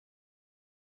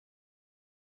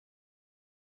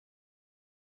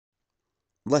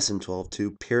Lesson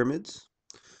 12.2, pyramids.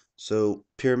 So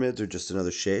pyramids are just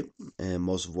another shape, and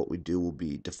most of what we do will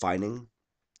be defining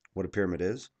what a pyramid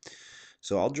is.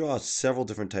 So I'll draw several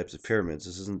different types of pyramids.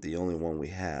 This isn't the only one we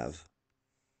have.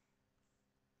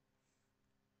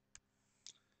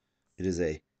 It is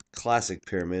a classic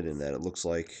pyramid in that it looks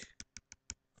like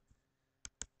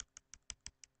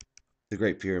the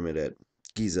Great Pyramid at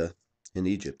Giza in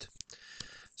Egypt.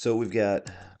 So we've got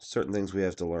certain things we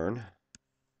have to learn.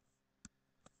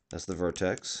 That's the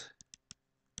vertex.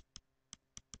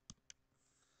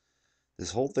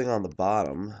 This whole thing on the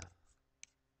bottom,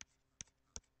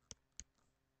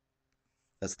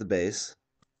 that's the base.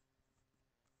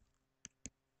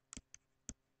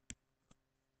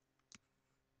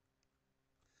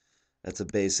 That's a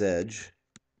base edge.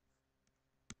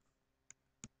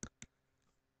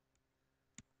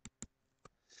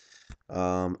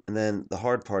 And then the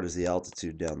hard part is the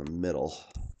altitude down the middle.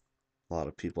 A lot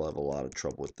of people have a lot of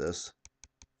trouble with this.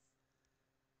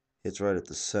 It's right at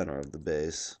the center of the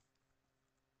base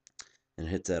and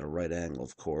hits at a right angle,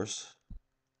 of course,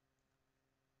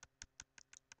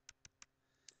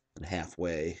 and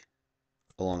halfway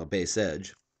along a base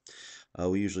edge.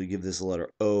 We usually give this a letter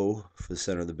O for the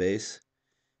center of the base,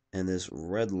 and this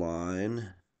red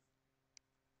line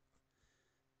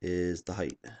is the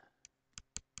height.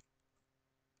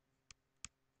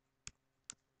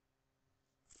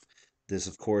 This,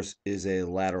 of course, is a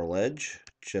lateral edge,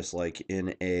 just like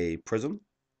in a prism.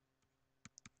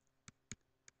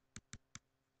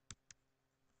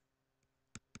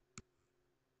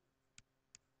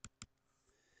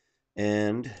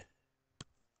 And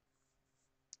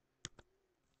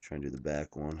try and do the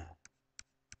back one.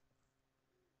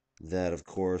 That, of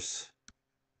course,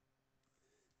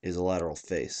 is a lateral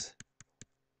face.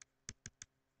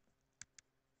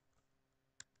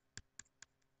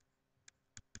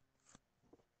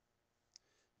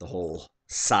 The whole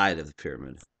side of the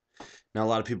pyramid. Now, a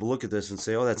lot of people look at this and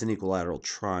say, oh, that's an equilateral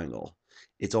triangle.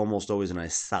 It's almost always an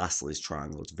isosceles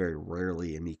triangle. It's very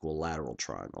rarely an equilateral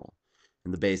triangle.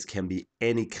 And the base can be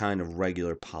any kind of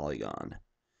regular polygon,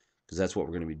 because that's what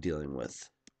we're going to be dealing with.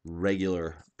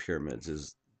 Regular pyramids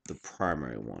is the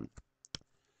primary one.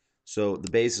 So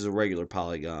the base is a regular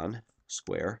polygon,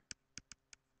 square.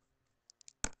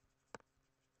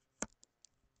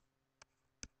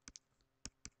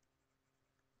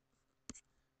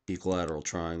 Equilateral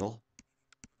triangle.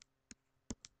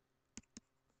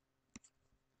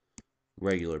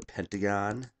 Regular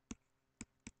pentagon.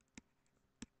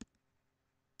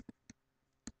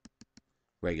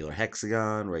 Regular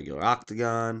hexagon, regular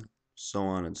octagon, so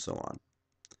on and so on.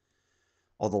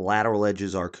 All the lateral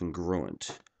edges are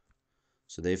congruent,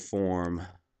 so they form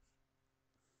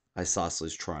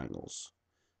isosceles triangles.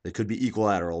 They could be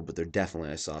equilateral, but they're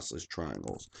definitely isosceles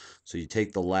triangles. So you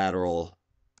take the lateral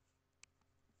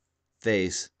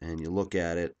face and you look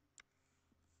at it,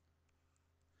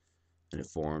 and it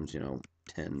forms,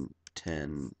 10,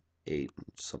 10, 8,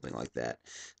 something like that.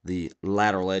 The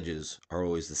lateral edges are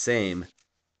always the same.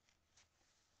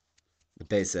 The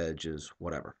base edge is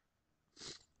whatever.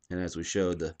 And as we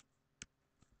showed, the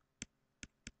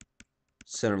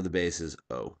center of the base is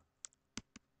O.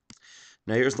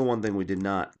 Now here's the one thing we did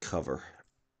not cover.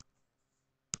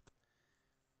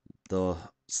 The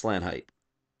slant height.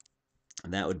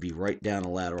 And that would be right down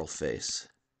a lateral face.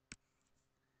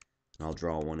 And I'll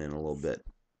draw one in a little bit.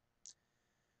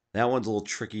 That one's a little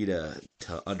tricky to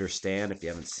understand if you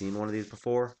haven't seen one of these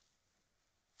before.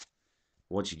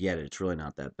 Once you get it, it's really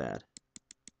not that bad.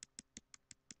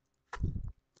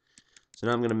 So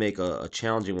now I'm going to make a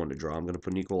challenging one to draw. I'm going to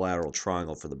put an equilateral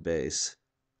triangle for the base.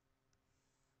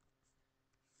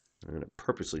 I'm going to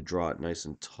purposely draw it nice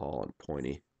and tall and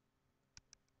pointy.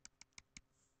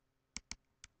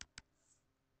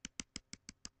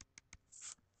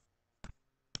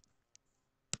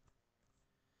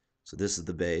 So this is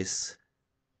the base.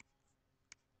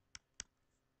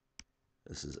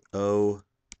 This is O.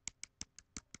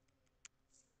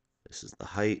 This is the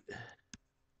height.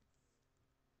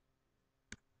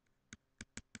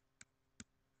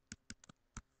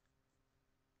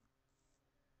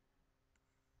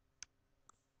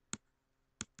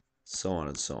 So on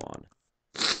and so on.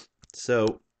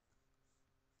 So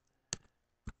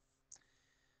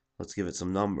let's give it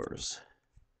some numbers.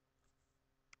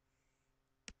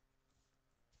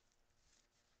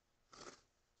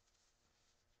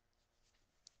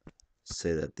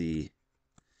 Say that the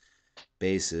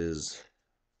base is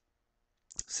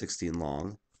 16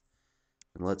 long.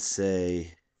 And let's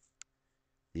say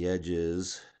the edge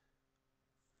is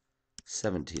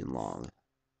 17 long.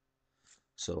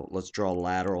 So let's draw a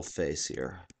lateral face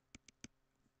here.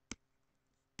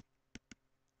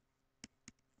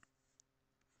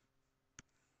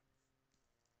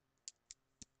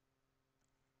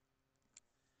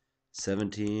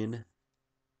 17,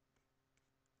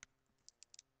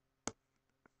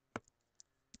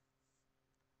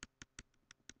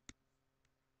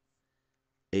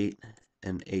 8,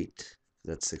 and 8.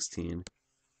 That's 16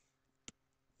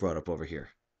 brought up over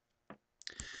here.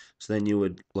 So then you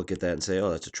would look at that and say, oh,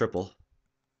 that's a triple.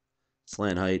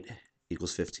 Slant height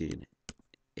equals 15.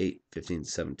 8, 15,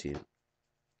 17.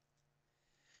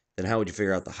 Then how would you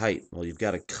figure out the height? Well, you've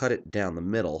got to cut it down the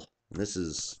middle. And this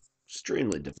is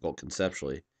extremely difficult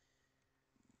conceptually.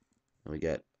 And we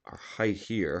get our height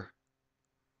here,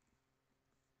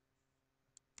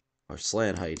 our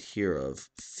slant height here of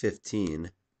 15.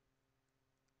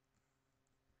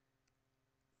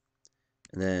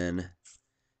 And then,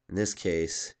 in this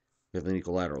case, we have an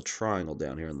equilateral triangle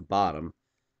down here on the bottom.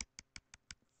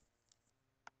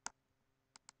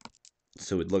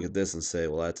 So we'd look at this and say,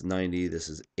 well, that's 90, this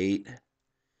is 8,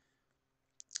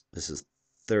 this is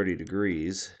 30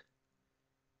 degrees.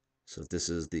 So if this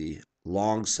is the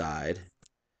long side,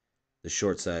 the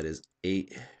short side is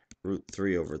 8 root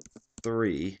 3 over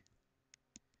 3.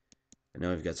 And now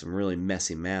we've got some really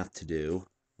messy math to do.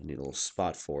 I need a little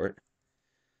spot for it.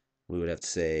 We would have to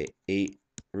say 8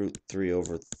 root 3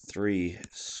 over 3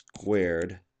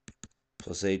 squared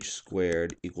plus h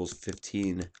squared equals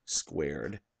 15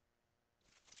 squared.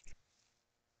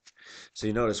 So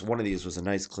you notice one of these was a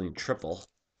nice clean triple.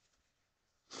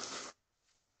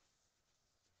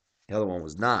 The other one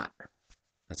was not.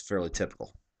 That's fairly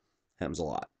typical. Happens a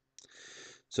lot.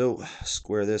 So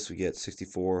square this, we get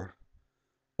 64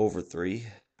 over 3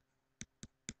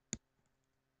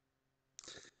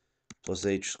 plus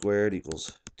h squared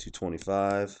equals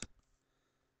 225.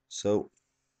 So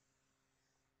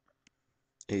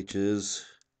h is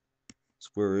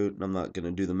square root, and I'm not going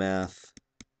to do the math,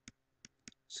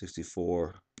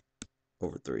 64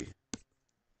 over 3.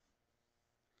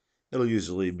 It'll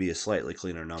usually be a slightly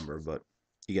cleaner number, but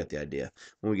you get the idea.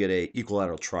 When we get a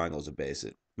equilateral triangle as a base,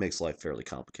 it makes life fairly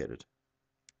complicated.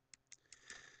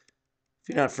 If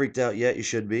you're not freaked out yet, you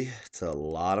should be. It's a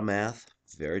lot of math,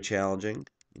 very challenging.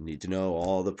 You need to know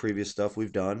all the previous stuff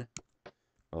we've done,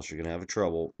 or else you're going to have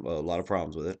a lot of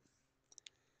problems with it.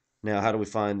 Now, how do we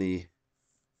find the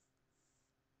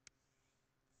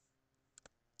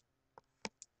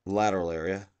lateral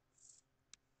area?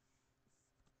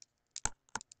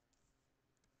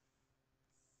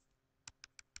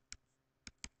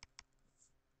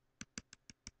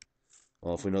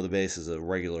 Well, if we know the base is a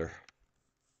regular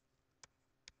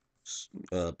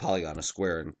polygon, a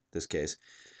square in this case,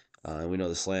 and we know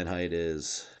the slant height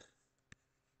is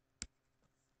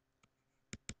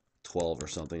 12 or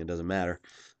something, it doesn't matter.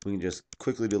 We can just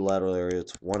quickly do the lateral area.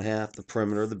 It's 1/2 the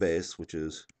perimeter of the base, which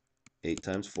is 8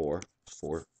 times 4.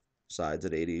 4 sides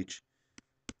at 8 each,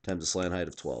 times the slant height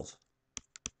of 12.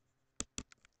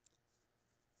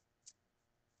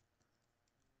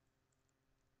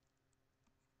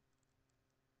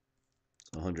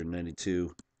 So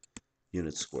 192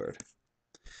 units squared.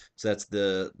 So that's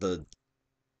the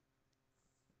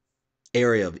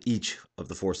area of each of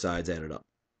the 4 sides added up.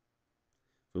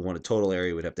 If we want a total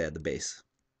area, we'd have to add the base.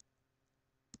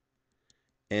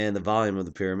 And the volume of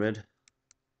the pyramid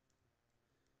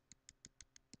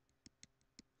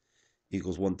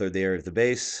equals 1/3 the area of the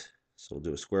base. So we'll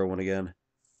do a square one again.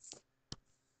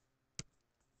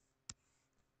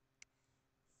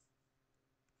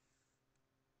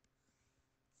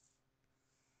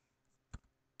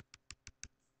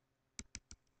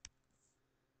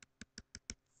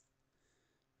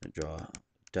 I draw a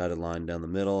dotted line down the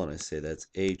middle, and I say that's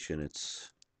h, and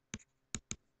it's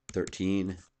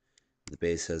 13. The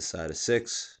base has a side of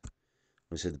 6.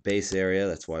 We said the base area,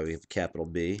 that's why we have capital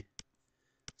B.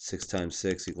 6 times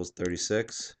 6 equals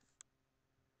 36.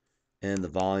 And the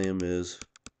volume is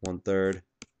 1/3.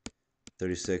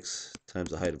 36 times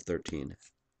the height of 13.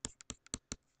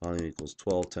 Volume equals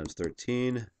 12 times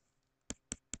 13.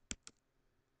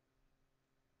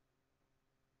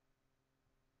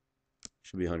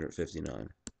 Should be 159.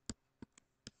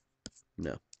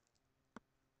 No.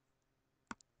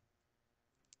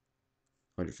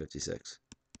 156.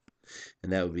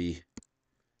 And that would be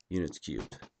units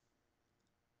cubed.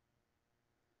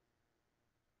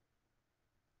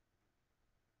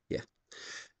 Yeah.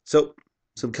 So,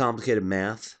 some complicated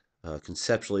math,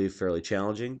 conceptually fairly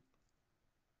challenging.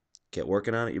 Get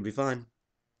working on it, you'll be fine.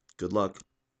 Good luck.